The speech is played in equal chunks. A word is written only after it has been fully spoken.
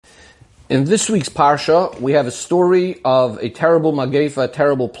In this week's Parsha, we have a story of a terrible Magefa, a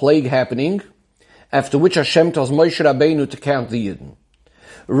terrible plague happening, after which Hashem tells Moshe Rabbeinu to count the Yidden.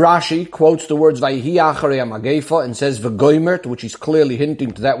 Rashi quotes the words Vayihi Acharei HaMagefa and says V'goymer, to which he's clearly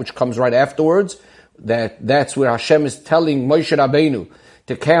hinting to that which comes right afterwards, that's where Hashem is telling Moshe Rabbeinu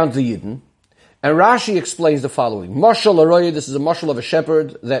to count the Yidden. And Rashi explains the following. Mashal Aroya, this is a mashal of a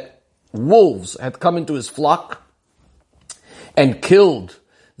shepherd, that wolves had come into his flock and killed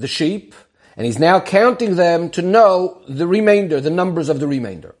the sheep, and he's now counting them to know the remainder, the numbers of the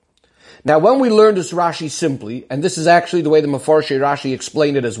remainder. Now, when we learn this Rashi simply, and this is actually the way the Mefarshei Rashi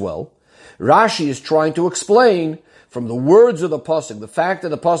explained it as well, Rashi is trying to explain from the words of the pasuk, the fact that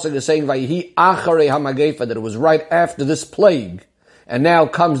the pasuk is saying Vayihi Acharei HaMagefa, that it was right after this plague, and now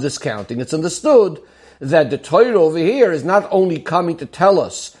comes this counting. It's understood that the Torah over here is not only coming to tell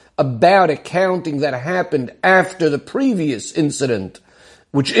us about a counting that happened after the previous incident,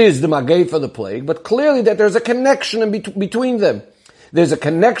 which is the Magefa, the plague, but clearly that there's a connection between them. There's a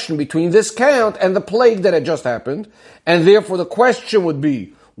connection between this count and the plague that had just happened, and therefore the question would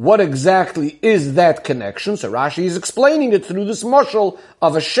be, what exactly is that connection? So Rashi is explaining it through this mashal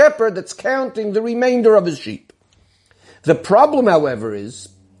of a shepherd that's counting the remainder of his sheep. The problem, however, is,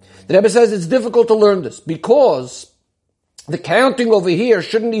 the Rebbe says it's difficult to learn this, because the counting over here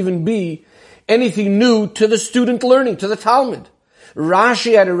shouldn't even be anything new to the student learning, to the Talmud.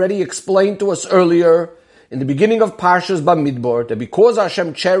 Rashi had already explained to us earlier, in the beginning of Parshas Bamidbar, that because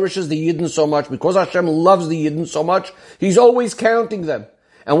Hashem cherishes the Yidden so much, because Hashem loves the Yidden so much, He's always counting them.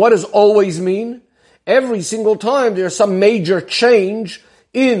 And what does always mean? Every single time there's some major change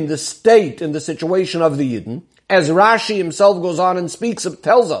in the state, in the situation of the Yidden. As Rashi himself goes on and speaks, it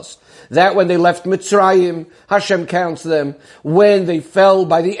tells us that when they left Mitzrayim, Hashem counts them. When they fell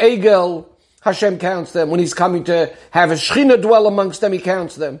by the Egel, Hashem counts them. When He's coming to have a Shechina dwell amongst them, He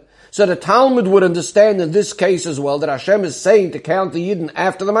counts them. So the Talmud would understand in this case as well that Hashem is saying to count the Yidden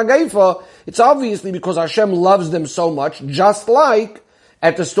after the Magefa. It's obviously because Hashem loves them so much, just like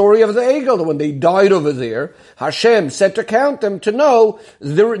at the story of the Egel, when they died over there, Hashem said to count them to know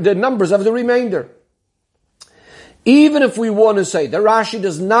the numbers of the remainder. Even if we want to say that Rashi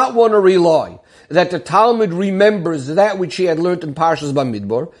does not want to rely that the Talmud remembers that which he had learned in Parshas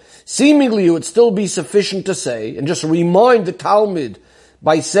Bamidbar, seemingly it would still be sufficient to say, and just remind the Talmud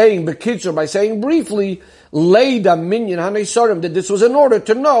by saying, Bekitzur, by saying briefly, Leida Minyan Hanesarim, that this was in order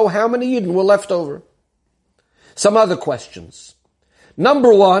to know how many Yidden were left over. Some other questions.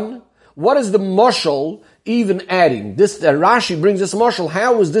 Number one, what is the mashal even adding? Rashi brings this mashal.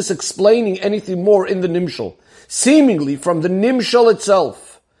 How is this explaining anything more in the Nimshal? Seemingly, from the Nimshal itself,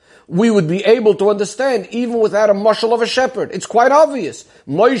 we would be able to understand even without a mashal of a shepherd. It's quite obvious.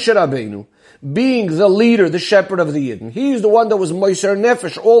 Moshe Rabbeinu, being the leader, the shepherd of the Yidden, he's the one that was Moser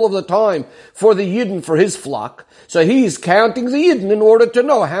Nefesh all of the time for the Yidden, for his flock. So he's counting the Yidden in order to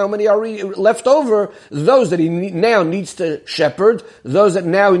know how many are left over, those that he now needs to shepherd, those that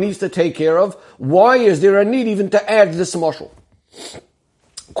now he needs to take care of. Why is there a need even to add this mashal?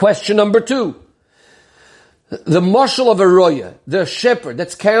 Question number two. The mashal of a roya, the shepherd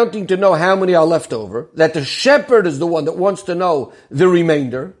that's counting to know how many are left over, that the shepherd is the one that wants to know the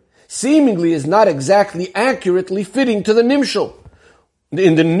remainder, seemingly is not exactly accurately fitting to the Nimshal.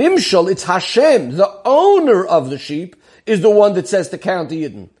 In the Nimshal, it's Hashem, the owner of the sheep, is the one that says to count the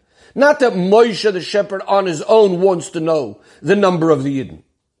Yidden. Not that Moshe, the shepherd, on his own wants to know the number of the Yidden.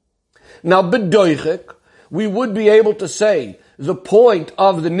 Now, b'doichek, we would be able to say the point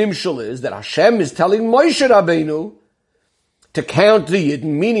of the Nimshal is that Hashem is telling Moshe Rabbeinu to count the Yidden,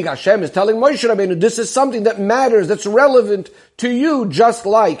 meaning Hashem is telling Moshe Rabbeinu, this is something that matters, that's relevant to you, just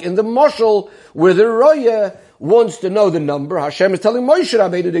like in the mashal where the Roya wants to know the number. Hashem is telling Moshe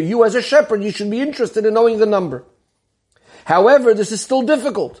Rabbeinu that you as a shepherd, you should be interested in knowing the number. However, this is still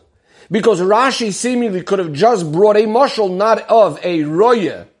difficult, because Rashi seemingly could have just brought a mashal, not of a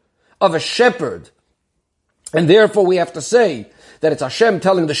Roya, of a shepherd, and therefore we have to say that it's Hashem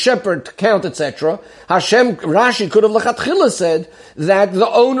telling the shepherd to count, etc. Rashi could have lechatchila said that the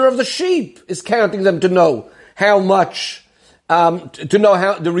owner of the sheep is counting them to know how much, to know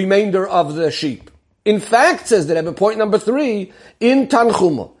how the remainder of the sheep. In fact, says the Rebbe, point number 3, in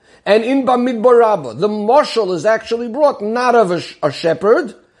Tanchuma and in Bamidbar Rabbah, the mashal is actually brought not of a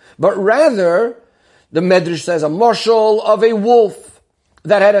shepherd, but rather, the Medrash says, a mashal of a wolf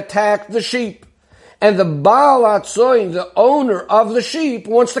that had attacked the sheep. And the Baal HaTzoyin, the owner of the sheep,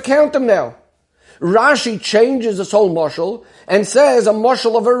 wants to count them now. Rashi changes this whole mashal and says a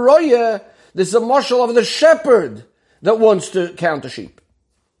mashal of a roya, this is a mashal of the shepherd that wants to count the sheep.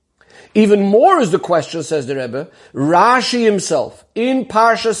 Even more is the question, says the Rebbe, Rashi himself, in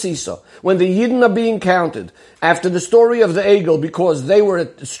Parsha Sisa, when the Yidden are being counted, after the story of the Egel, because they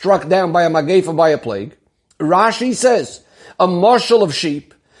were struck down by a Magefa, by a plague, Rashi says, a marshal of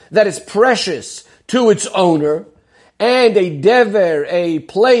sheep that is precious to its owner, and a dever, a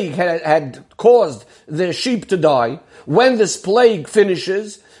plague had caused the sheep to die. When this plague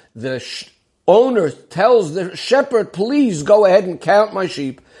finishes, the owner tells the shepherd, please go ahead and count my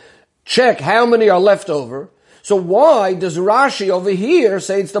sheep. Check how many are left over. So why does Rashi over here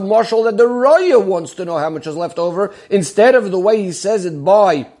say it's the marshal that the Raya wants to know how much is left over, instead of the way he says it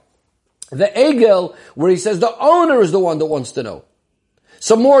by the Egel, where he says the owner is the one that wants to know?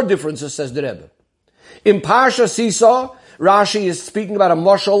 Some more differences, says the Rebbe. In Parsha Sisa, Rashi is speaking about a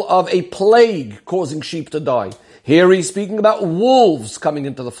marshal of a plague causing sheep to die. Here he's speaking about wolves coming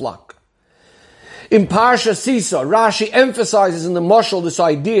into the flock. In Parsha Sisa, Rashi emphasizes in the marshal this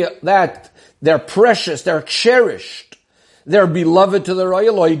idea that they're precious, they're cherished, they're beloved to the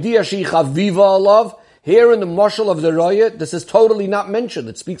Raya. Lo idea shi chaviva alav. Here in the marshal of the Raya, this is totally not mentioned.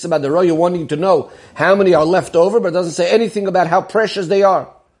 It speaks about the Raya wanting to know how many are left over, but it doesn't say anything about how precious they are.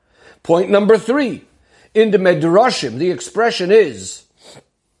 Point number 3. In the Medrashim, the expression is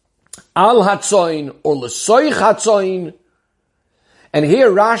al hatzoin or l'soich hatzoin. And here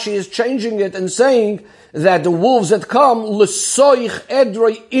Rashi is changing it and saying that the wolves that come l'soich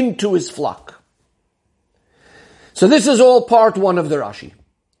edroi into his flock. So this is all part 1 of the Rashi.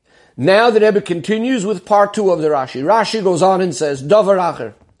 Now the Rebbe continues with part 2 of the Rashi. Rashi goes on and says, Davar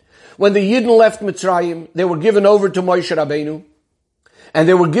acher. When the Yidden left Mitzrayim, they were given over to Moshe Rabbeinu, and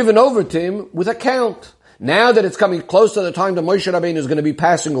they were given over to him with a count. Now that it's coming close to the time that Moshe Rabbeinu is going to be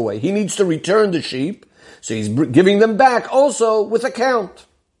passing away, he needs to return the sheep, so he's giving them back also with a count.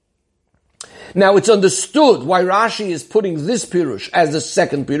 Now it's understood why Rashi is putting this Pirush as the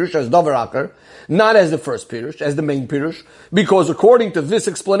second Pirush, as Davar acher, not as the first Pirush, as the main Pirush, because according to this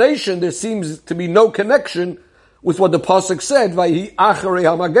explanation, there seems to be no connection with what the Pasuk said, Vayhi acharei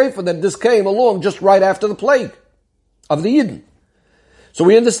hamagefa, that this came along just right after the plague of the Yidden. So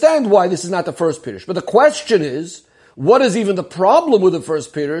we understand why this is not the first Pirush. But the question is, what is even the problem with the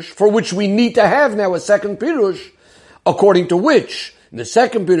first Pirush, for which we need to have now a second Pirush, according to which the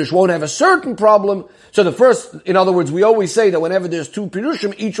second Pirush won't have a certain problem. So the first, in other words, we always say that whenever there's 2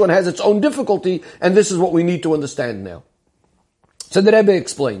 Pirushim, each one has its own difficulty, and this is what we need to understand now. So the Rebbe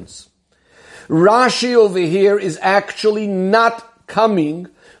explains. Rashi over here is actually not coming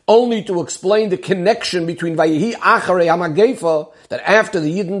only to explain the connection between Vayihi Acharei Hamagefa, that after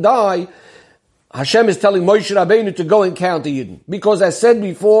the Yidden die, Hashem is telling Moshe Rabbeinu to go and count the Yidden. Because as said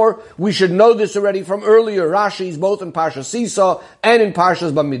before, we should know this already from earlier Rashis, both in Parsha Sisa and in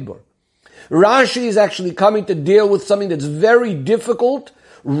Parshas Bamidbar. Rashi is actually coming to deal with something that's very difficult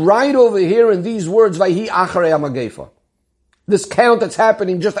right over here in these words, Vayihi Acharei Hamagefa. This count that's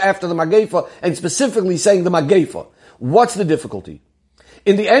happening just after the Magefa, and specifically saying the Magefa. What's the difficulty?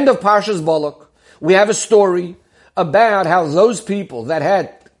 In the end of Parshas Balak, we have a story about how those people that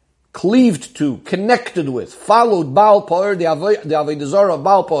had cleaved to, connected with, followed Baal Poer, the Avodah Zarah of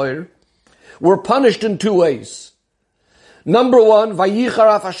Baal Poer, were punished in 2 ways. Number 1,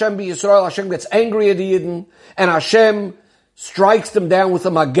 Vayicharaf Hashem b'Yisrael, Hashem gets angry at the Yidden, and Hashem strikes them down with a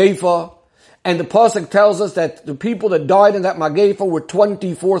Magefa, and the Pasuk tells us that the people that died in that Magefa were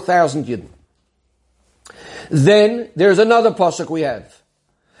 24,000 Yidden. Then, there's another Pasuk we have,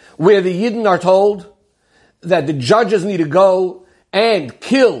 where the Yidden are told that the judges need to go and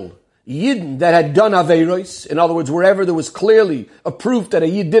kill Yidden that had done Aveiros. In other words, wherever there was clearly a proof that a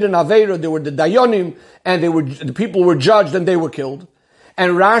Yid did an Aveiro, there were the Dayonim, and the people were judged and they were killed.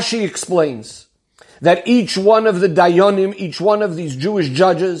 And Rashi explains that each one of the Dayonim, each one of these Jewish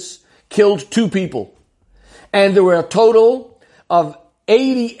judges, killed 2 people. And there were a total of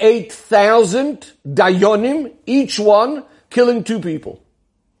 88,000 Dayonim, each one killing 2 people.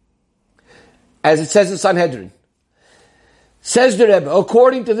 As it says in Sanhedrin. Says the Rebbe,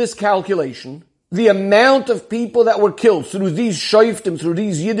 according to this calculation, the amount of people that were killed through these shoftim, through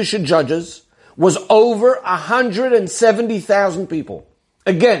these Yiddish judges, was over 170,000 people.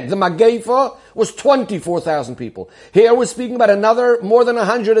 Again, the Magefa was 24,000 people. Here we're speaking about another more than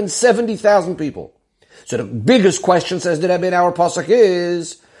 170,000 people. So the biggest question, says the Rebbe in our Pasuk,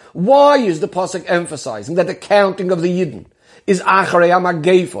 is, why is the Pasuk emphasizing that the counting of the Yidden is Acharei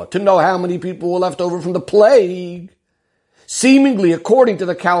HaMagefa, to know how many people were left over from the plague? Seemingly, according to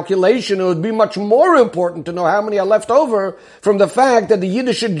the calculation, it would be much more important to know how many are left over from the fact that the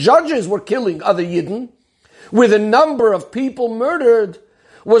Yiddish judges were killing other Yidden, where the number of people murdered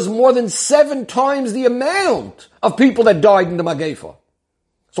was more than 7 times the amount of people that died in the Magefa.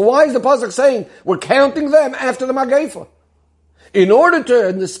 So why is the pasuk saying we're counting them after the Mageifa? In order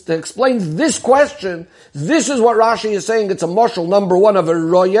to explain this question, this is what Rashi is saying. It's a mashal, number one, of a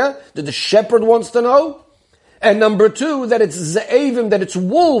roya, that the shepherd wants to know. And number two, that it's ze'evim, that it's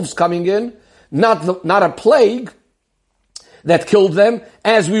wolves coming in, not a plague that killed them,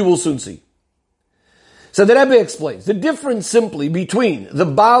 as we will soon see. So the Rebbe explains the difference simply between the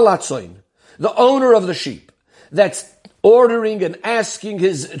Baal Hatzoin, the owner of the sheep, that's ordering and asking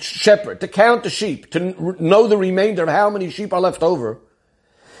his shepherd to count the sheep, to know the remainder of how many sheep are left over,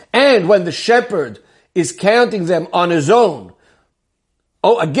 and when the shepherd is counting them on his own.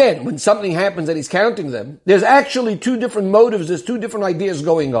 Oh, again, when something happens that he's counting them, there's actually two different motives, there's two different ideas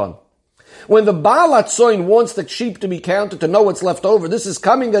going on. When the Baal Hatzoin wants the sheep to be counted, to know what's left over, this is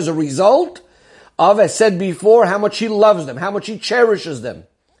coming as a result of, as said before, how much he loves them, how much he cherishes them.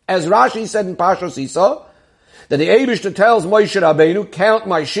 As Rashi said in Parshas Yisro, that the Eibishter tells Moshe Rabbeinu, count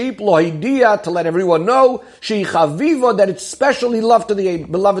my sheep, lo hidia, to let everyone know, she chaviva, that it's specially beloved to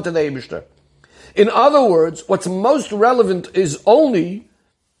the Eibishter. In other words, what's most relevant is only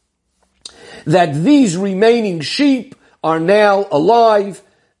that these remaining sheep are now alive.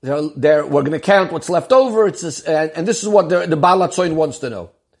 We're going to count what's left over. And this is what the Baal Hatzoin wants to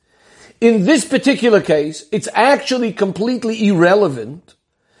know. In this particular case, it's actually completely irrelevant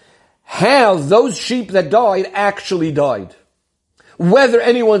how those sheep that died actually died. Whether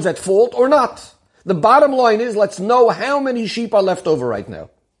anyone's at fault or not. The bottom line is, let's know how many sheep are left over right now.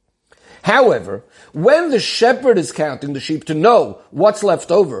 However, when the shepherd is counting the sheep to know what's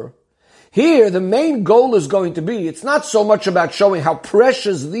left over, here the main goal is going to be, it's not so much about showing how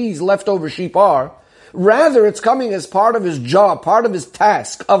precious these leftover sheep are, rather it's coming as part of his job, part of his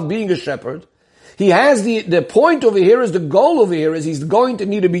task of being a shepherd. He has the point over here is, the goal over here is he's going to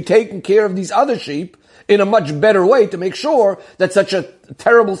need to be taking care of these other sheep in a much better way to make sure that such a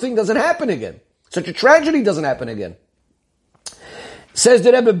terrible thing doesn't happen again. Such a tragedy doesn't happen again. Says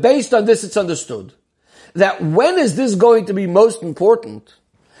the Rebbe, based on this it's understood that when is this going to be most important?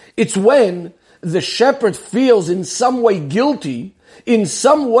 It's when the shepherd feels in some way guilty, in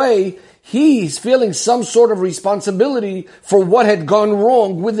some way he's feeling some sort of responsibility for what had gone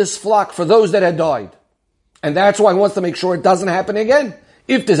wrong with this flock, for those that had died. And that's why he wants to make sure it doesn't happen again,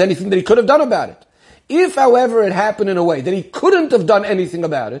 if there's anything that he could have done about it. If, however, it happened in a way that he couldn't have done anything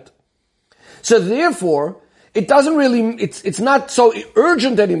about it, so therefore, it doesn't really, it's not so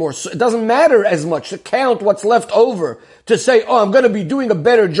urgent anymore. So it doesn't matter as much to count what's left over, to say, oh, I'm going to be doing a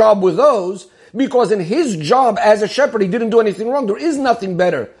better job with those, because in his job as a shepherd, he didn't do anything wrong. There is nothing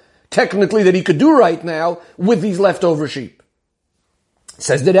better, technically, that he could do right now with these leftover sheep.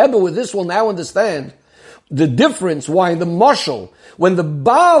 Says the Rebbe, with this we'll now understand the difference why in the mashal, when the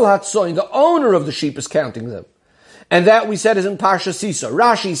Baal Hatzoin, the owner of the sheep, is counting them. And that we said is in Parshas Yisro.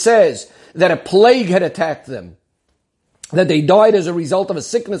 Rashi says that a plague had attacked them, that they died as a result of a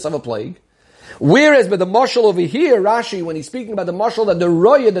sickness of a plague. Whereas by the mashal over here, Rashi, when he's speaking about the mashal that the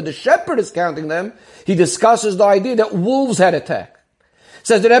roya, that the shepherd is counting them, he discusses the idea that wolves had attacked.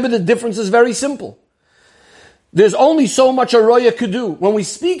 Says the Rebbe, the difference is very simple. There's only so much a roya could do. When we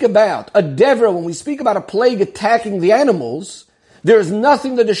speak about a devra, when we speak about a plague attacking the animals, there's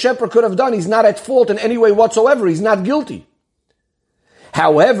nothing that the shepherd could have done. He's not at fault in any way whatsoever. He's not guilty.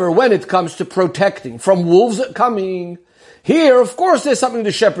 However, when it comes to protecting from wolves coming, here, of course, there's something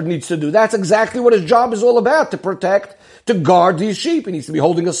the shepherd needs to do. That's exactly what his job is all about, to protect, to guard these sheep. He needs to be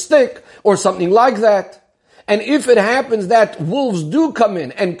holding a stick or something like that. And if it happens that wolves do come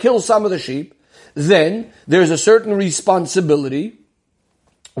in and kill some of the sheep, then there's a certain responsibility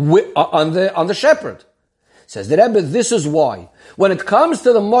on the shepherd. Says the Rebbe, this is why. When it comes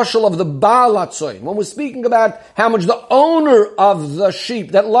to the mashal of the Baal Hatzoin, when we're speaking about how much the owner of the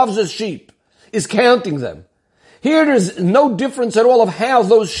sheep that loves his sheep is counting them, here there's no difference at all of how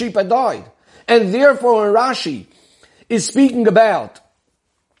those sheep had died. And therefore when Rashi is speaking about,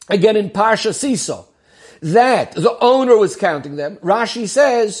 again in Parshas Yisro, that the owner was counting them, Rashi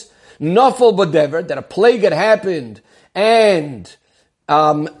says, Nafal Badever, that a plague had happened and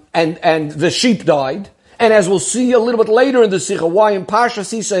the sheep died. And as we'll see a little bit later in the Sikha, why in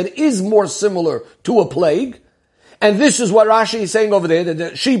Parshas Yisro it is more similar to a plague. And this is what Rashi is saying over there, that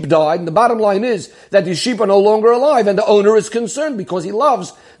the sheep died. And the bottom line is that these sheep are no longer alive, and the owner is concerned because he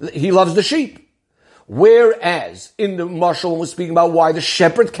loves the sheep. Whereas in the mashal, when we're speaking about why the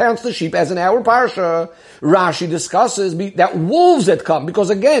shepherd counts the sheep, as in our parsha, Rashi discusses that wolves had come.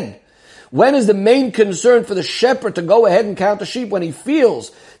 Because again, When is the main concern for the shepherd to go ahead and count the sheep? When he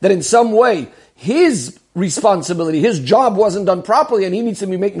feels that in some way his responsibility, his job wasn't done properly, and he needs to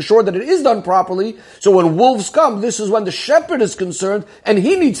be making sure that it is done properly. So when wolves come, this is when the shepherd is concerned, and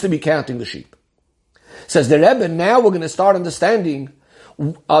he needs to be counting the sheep. Says the Rebbe, now we're going to start understanding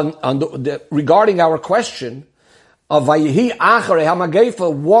regarding our question of Vayehi Acharei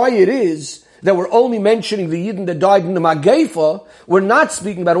HaMagefa, why it is that we're only mentioning the Yidden that died in the Magefa. We're not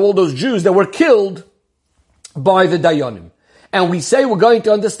speaking about all those Jews that were killed by the Dayanim. And we say we're going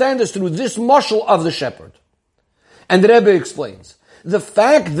to understand this through this mashal of the shepherd. And the Rebbe explains, the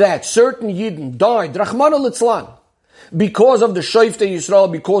fact that certain Yidden died, Rachmana litzlan, because of the Shoftei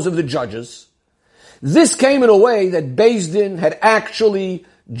Yisrael, because of the judges, this came in a way that Beis Din had actually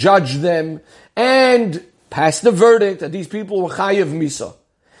judged them and passed the verdict that these people were chayav misa.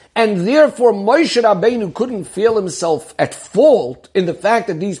 And therefore Moshe Rabbeinu couldn't feel himself at fault in the fact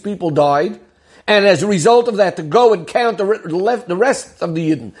that these people died, and as a result of that to go and count the rest of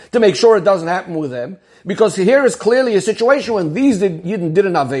the Yidden to make sure it doesn't happen with them. Because here is clearly a situation when these Yidden did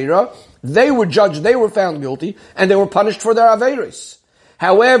an Aveira, they were judged, they were found guilty, and they were punished for their Aveiris.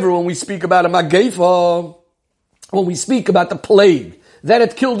 However, when we speak about a Magefa, when we speak about the plague that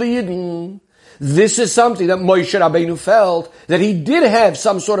had killed the Yidden, this is something that Moshe Rabbeinu felt that he did have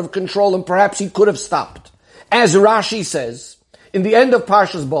some sort of control and perhaps he could have stopped. As Rashi says, in the end of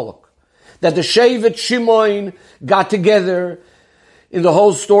Parshas Balak, that the Shevet Shimon got together in the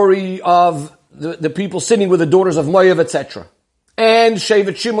whole story of the people sitting with the daughters of Moav, etc. And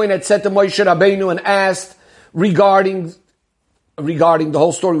Shevet Shimon had said to Moshe Rabbeinu and asked regarding the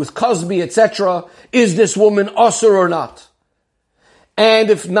whole story with Cosby, etc., is this woman Asur or not? And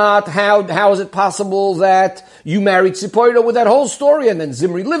if not, how is it possible that you married Tzipora with that whole story and then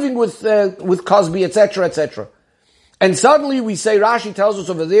Zimri living with Cosby, etc., etc.? And suddenly we say, Rashi tells us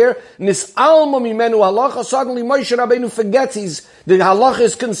over there, Nis'alma mimenu halacha, suddenly Moshe Rabbeinu forgets the halacha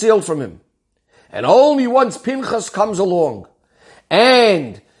is concealed from him. And only once Pinchas comes along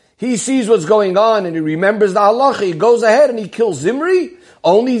and he sees what's going on and he remembers the halacha, he goes ahead and he kills Zimri,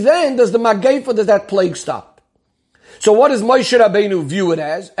 only then does that plague stop. So what does Moshe Rabbeinu view it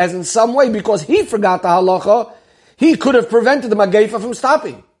as? As in some way, because he forgot the halacha, he could have prevented the Magefa from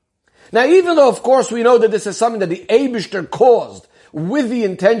stopping. Now, even though, of course, we know that this is something that the Eibishter caused with the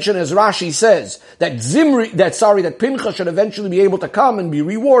intention, as Rashi says, that Pinchas should eventually be able to come and be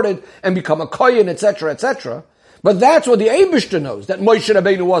rewarded and become a Kohen, etc., etc. But that's what the Eibishter knows, that Moshe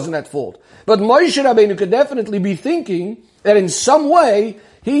Rabbeinu wasn't at fault. But Moshe Rabbeinu could definitely be thinking that in some way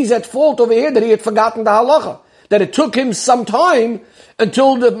he's at fault over here, that he had forgotten the halacha, that it took him some time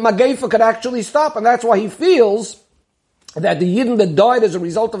until the Magefa could actually stop, and that's why he feels that the Yidden that died as a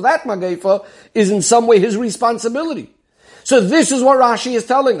result of that Magefa is in some way his responsibility. So this is what Rashi is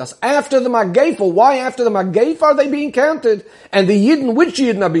telling us. After the Magefa, why after the Magefa are they being counted? And the Yidden, which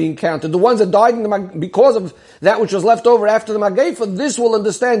Yidden are being counted? The ones that died because of that which was left over after the Magefa. This will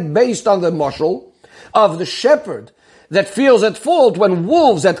understand based on the mashal of the shepherd that feels at fault when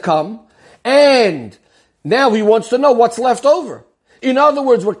wolves had come, and now he wants to know what's left over. In other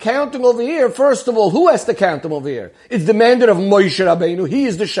words, we're counting over here. First of all, who has to count them over here? It's the mandate of Moshe Rabbeinu. He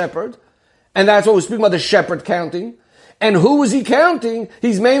is the shepherd. And that's what we're speaking about, the shepherd counting. And who is he counting?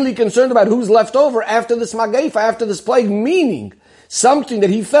 He's mainly concerned about who's left over after this Magefa, after this plague, meaning something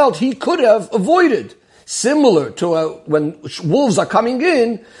that he felt he could have avoided. Similar to when wolves are coming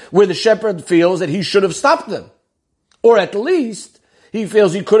in, where the shepherd feels that he should have stopped them. Or at least, he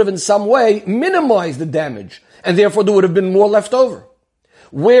feels he could have in some way minimized the damage. And therefore there would have been more left over.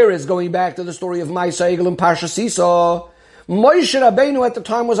 Whereas, going back to the story of Ma'aseh Egel and Parshas Sisa, Moshe Rabbeinu at the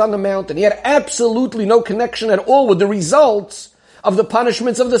time was on the mountain. He had absolutely no connection at all with the results of the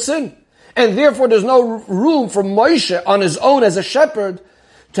punishments of the sin. And therefore there's no room for Moshe on his own as a shepherd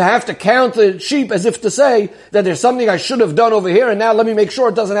to have to count the sheep as if to say that there's something I should have done over here and now let me make sure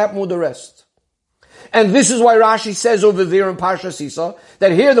it doesn't happen with the rest. And this is why Rashi says over there in Parshas Sisa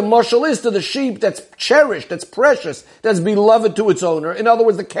that here the mashal is to the sheep that's cherished, that's precious, that's beloved to its owner. In other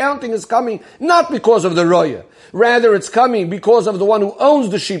words, the counting is coming not because of the roya. Rather, it's coming because of the one who owns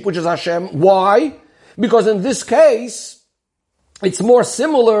the sheep, which is Hashem. Why? Because in this case, it's more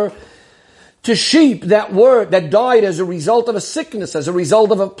similar to sheep that died as a result of a sickness, as a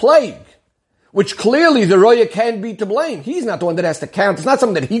result of a plague, which clearly the roya can be to blame. He's not the one that has to count. It's not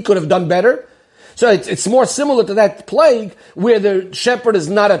something that he could have done better. So it's more similar to that plague where the shepherd is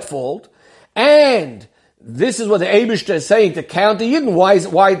not at fault. And this is what the Eibishter is saying, to count the Yidden.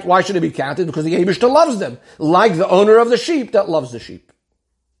 Why should it be counted? Because the Eibishter loves them, like the owner of the sheep that loves the sheep.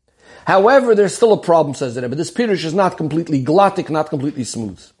 However, there's still a problem, says the Rebbe. This Pirush is not completely glottic, not completely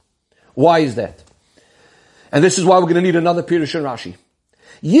smooth. Why is that? And this is why we're going to need another Pirush in Rashi.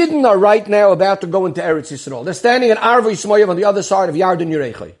 Yidden are right now about to go into Eretz Yisrael. They're standing in Arvei Smoyev on the other side of Yarden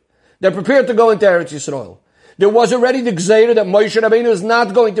Yerechai. They're prepared to go into Eretz Yisrael. There was already the Gzeira that Moshe Rabbeinu is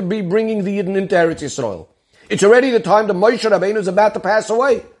not going to be bringing the Yidden into Eretz Yisrael. It's already the time that Moshe Rabbeinu is about to pass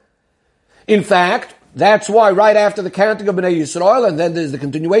away. In fact, that's why right after the counting of Bnei Yisrael, and then there's the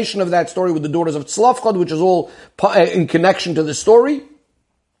continuation of that story with the daughters of Tzlafchad, which is all in connection to the story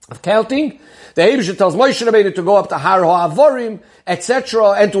of counting, the Eibusha tells Moshe Rabbeinu to go up to Har HaAvorim,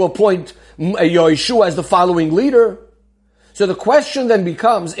 etc., and to appoint Yoshua as the following leader. So the question then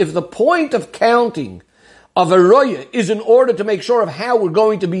becomes, if the point of counting of a roya is in order to make sure of how we're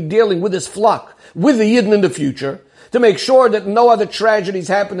going to be dealing with this flock, with the Yidden in the future, to make sure that no other tragedies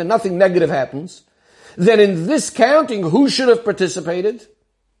happen and nothing negative happens, then in this counting, who should have participated?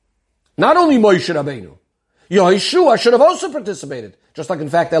 Not only Moshe Rabbeinu. Yehoshua should have also participated. Just like, in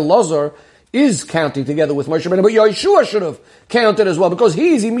fact, Elazar is counting together with Moshe Rabbeinu, but Yehoshua should have counted as well, because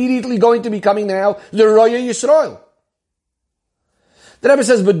he's immediately going to be coming now the Roya Yisrael. The Rebbe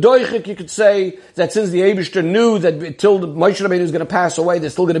says, B'doichik, you could say that since the Eibishter knew that till Moshe Rabbeinu is going to pass away,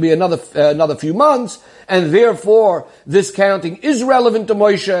 there's still going to be another few months, and therefore this counting is relevant to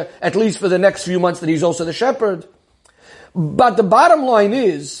Moshe, at least for the next few months that he's also the shepherd. But the bottom line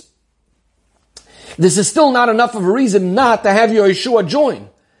is, this is still not enough of a reason not to have Yehoshua join.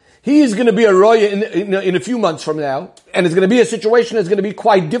 He is going to be a roya in a few months from now, and it's going to be a situation that's going to be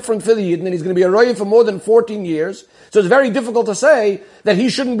quite different for the Yidden, and he's going to be a roya for more than 14 years, so it's very difficult to say that he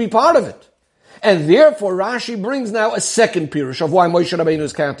shouldn't be part of it. And therefore, Rashi brings now a second pirush of why Moshe Rabbeinu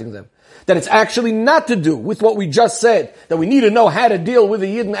is counting them. That it's actually not to do with what we just said, that we need to know how to deal with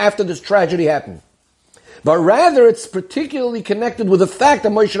the Yidden after this tragedy happened. But rather, it's particularly connected with the fact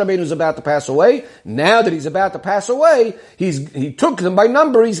that Moshe Rabbeinu is about to pass away. Now that he's about to pass away, he took them by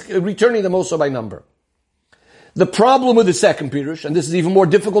number, he's returning them also by number. The problem with the second pirush, and this is even more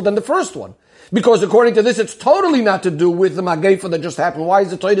difficult than the first one, because according to this, it's totally not to do with the Magefa that just happened. Why is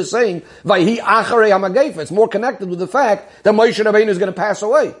the Torah saying, Vayhi acharei ha-Magefa? It's more connected with the fact that Moshe Rabbeinu is going to pass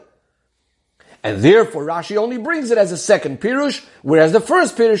away. And therefore, Rashi only brings it as a second pirush, whereas the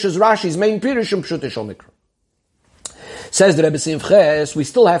first pirush is Rashi's main pirush in Pshutei Shel Mikra. Says the Rebbe Simches, we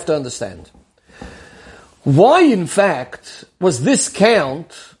still have to understand. Why, in fact, was this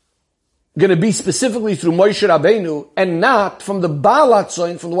count going to be specifically through Moshe Rabbeinu and not from the Baal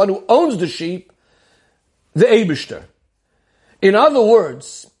HaTzoyin, from the one who owns the sheep, the Eibishter? In other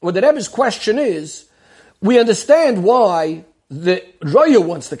words, what the Rebbe's question is, we understand why the Roya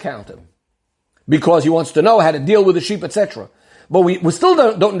wants to count him, because he wants to know how to deal with the sheep, etc. But we still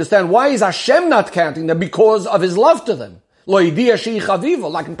don't understand why is Hashem not counting them, because of his love to them. Lo yidiyah she'i chaviva,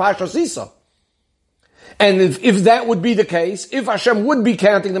 like in Parshas Isa. And if that would be the case, if Hashem would be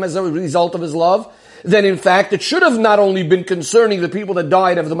counting them as a result of his love, then in fact it should have not only been concerning the people that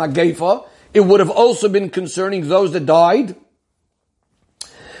died of the Magefa, it would have also been concerning those that died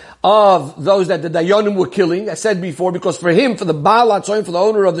of those that the Dayanim were killing, as said before, because for him, for the Baal HaTzoyin, for the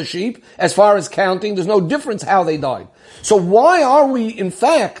owner of the sheep, as far as counting, there's no difference how they died. So why are we, in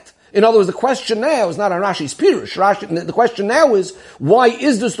fact, in other words, the question now is not on Rashi's Pirush. The question now is, why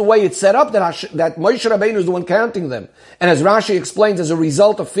is this the way it's set up that Moshe Rabbeinu is the one counting them? And as Rashi explains, as a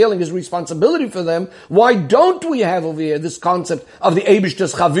result of failing his responsibility for them, why don't we have over here this concept of the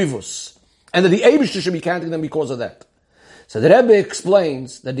Eibishter's Chavivus? And that the Eibishter should be counting them because of that. So the Rebbe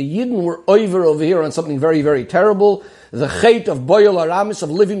explains that the Yidden were over here on something very, very terrible, the Chet of Boyel Aramis,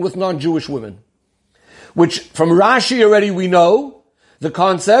 of living with non-Jewish women. Which, from Rashi already we know, the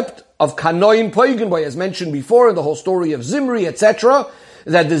concept of Kanoim Poigenboy, as mentioned before in the whole story of Zimri, etc.,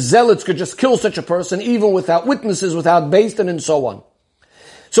 that the zealots could just kill such a person, even without witnesses, without Beis Din, and so on.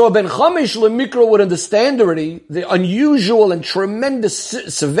 So a Ben Chamish Lemikra would understand already the unusual and tremendous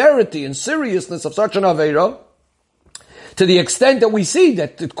severity and seriousness of such an Aveira, to the extent that we see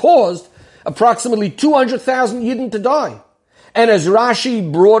that it caused approximately 200,000 Yidden to die. And as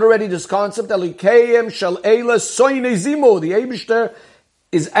Rashi brought already this concept, Elikayim Shel Eila Soine Zimo, the Eibishter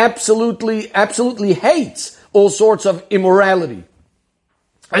is absolutely hates all sorts of immorality.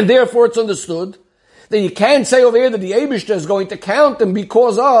 And therefore it's understood that you can't say over here that the Eibishter is going to count them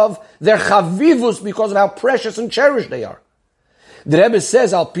because of their chavivus, because of how precious and cherished they are. The Rebbe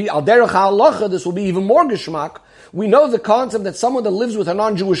says, al derech ha'alacha, this will be even more geschmack. We know the concept that someone that lives with a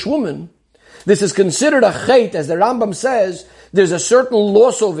non-Jewish woman, this is considered a chet, as the Rambam says, there's a certain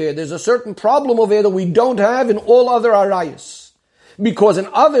loss over here, there's a certain problem over here that we don't have in all other arayas. Because in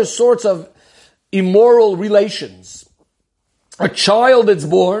other sorts of immoral relations, a child that's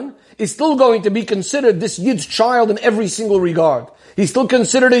born is still going to be considered this Yid's child in every single regard. He's still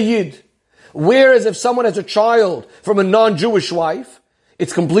considered a Yid. Whereas if someone has a child from a non-Jewish wife,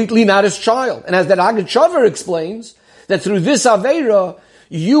 it's completely not his child. And as that Agad Shavar explains, that through this Aveira,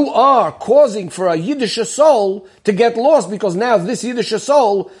 you are causing for a Yiddish soul to get lost, because now this Yiddish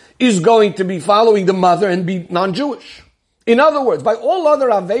soul is going to be following the mother and be non-Jewish. In other words, by all other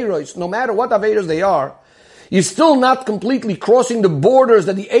Aveiros, no matter what Aveiros they are, you're still not completely crossing the borders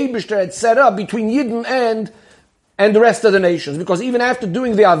that the Eibishter had set up between Yidden and the rest of the nations. Because even after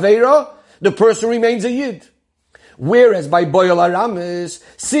doing the Aveira, the person remains a Yid. Whereas by Boyal Aramis,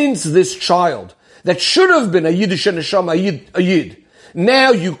 since this child that should have been a Yiddish neshama, a Yid,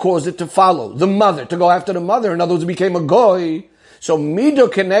 now you cause it to follow the mother, to go after the mother. In other words, it became a goy. So midah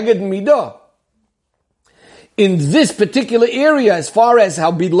keneged midah. In this particular area, as far as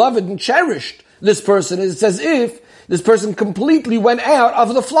how beloved and cherished this person is, it's as if this person completely went out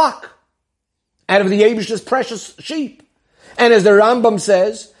of the flock, out of the Eibishter's precious sheep. And as the Rambam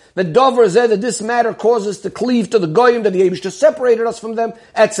says, the Dover said that this matter causes to cleave to the Goyim, that the Eibishter separated us from them,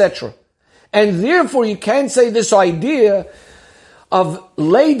 etc. And therefore you can't say this idea of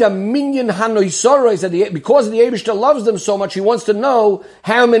Leida Minyan Hanoisoros, that because the Eibishter loves them so much, he wants to know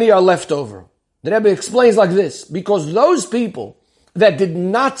how many are left over. The Rebbe explains like this: because those people that did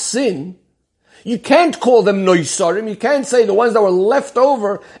not sin, you can't call them noisarim. You can't say the ones that were left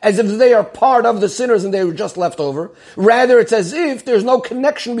over as if they are part of the sinners and they were just left over. Rather, it's as if there's no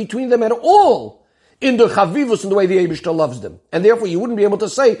connection between them at all in the chavivus, in the way the Eibishter loves them. And therefore, you wouldn't be able to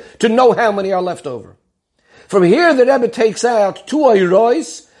say, to know how many are left over. From here, the Rebbe takes out two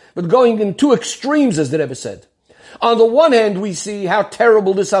oirois, but going in two extremes, as the Rebbe said. On the one hand, we see how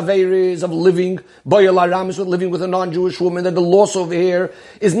terrible this Aveir is of living, Boyal Aramis, with living with a non-Jewish woman, that the loss over here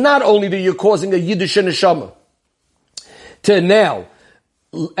is not only that you're causing a Yiddish neshama to now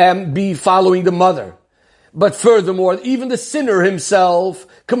be following the mother, but furthermore, even the sinner himself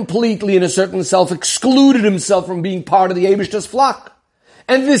completely, in a certain self, excluded himself from being part of the Eibishter's flock.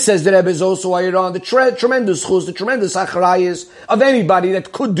 And this, says the Rebbe, is also on the tremendous chus, the tremendous achrayis of anybody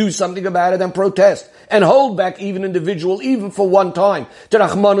that could do something about it and protest and hold back even individual, even for one time, to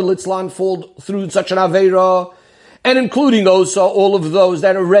Rahman al-Itzlan fall through such an Aveira, and including also all of those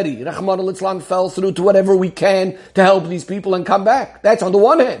that are ready. Rahman al-Itzlan fell through to whatever we can to help these people and come back. That's on the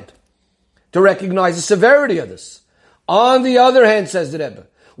one hand, to recognize the severity of this. On the other hand, says the Rebbe,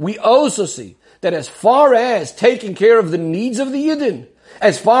 we also see that as far as taking care of the needs of the Yidden,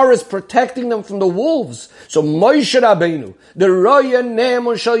 as far as protecting them from the wolves, so Moshe Rabbeinu, the Roya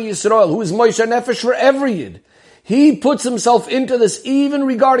Ne'eman Shel Yisrael, who is Moshe Nefesh for every Yid, he puts himself into this even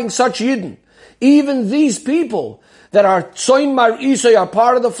regarding such Yidden. Even these people that are Tzoin Mar Isai, are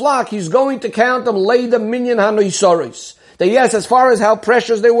part of the flock, he's going to count them Leida Minyan Hanoisoris. That yes, as far as how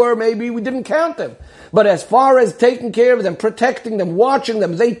precious they were, maybe we didn't count them. But as far as taking care of them, protecting them, watching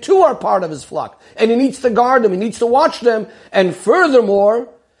them, they too are part of his flock. And he needs to guard them, he needs to watch them. And furthermore,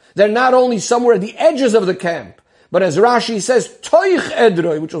 they're not only somewhere at the edges of the camp, but as Rashi says, Toich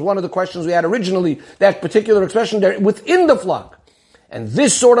Edroi, which was one of the questions we had originally, that particular expression there, within the flock. And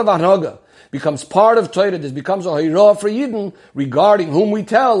this sort of anhaga becomes part of Torah. This becomes a hirah for Yidden regarding whom we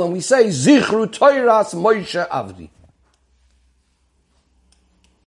tell and we say, Zichru Toiras Moshe Avdi.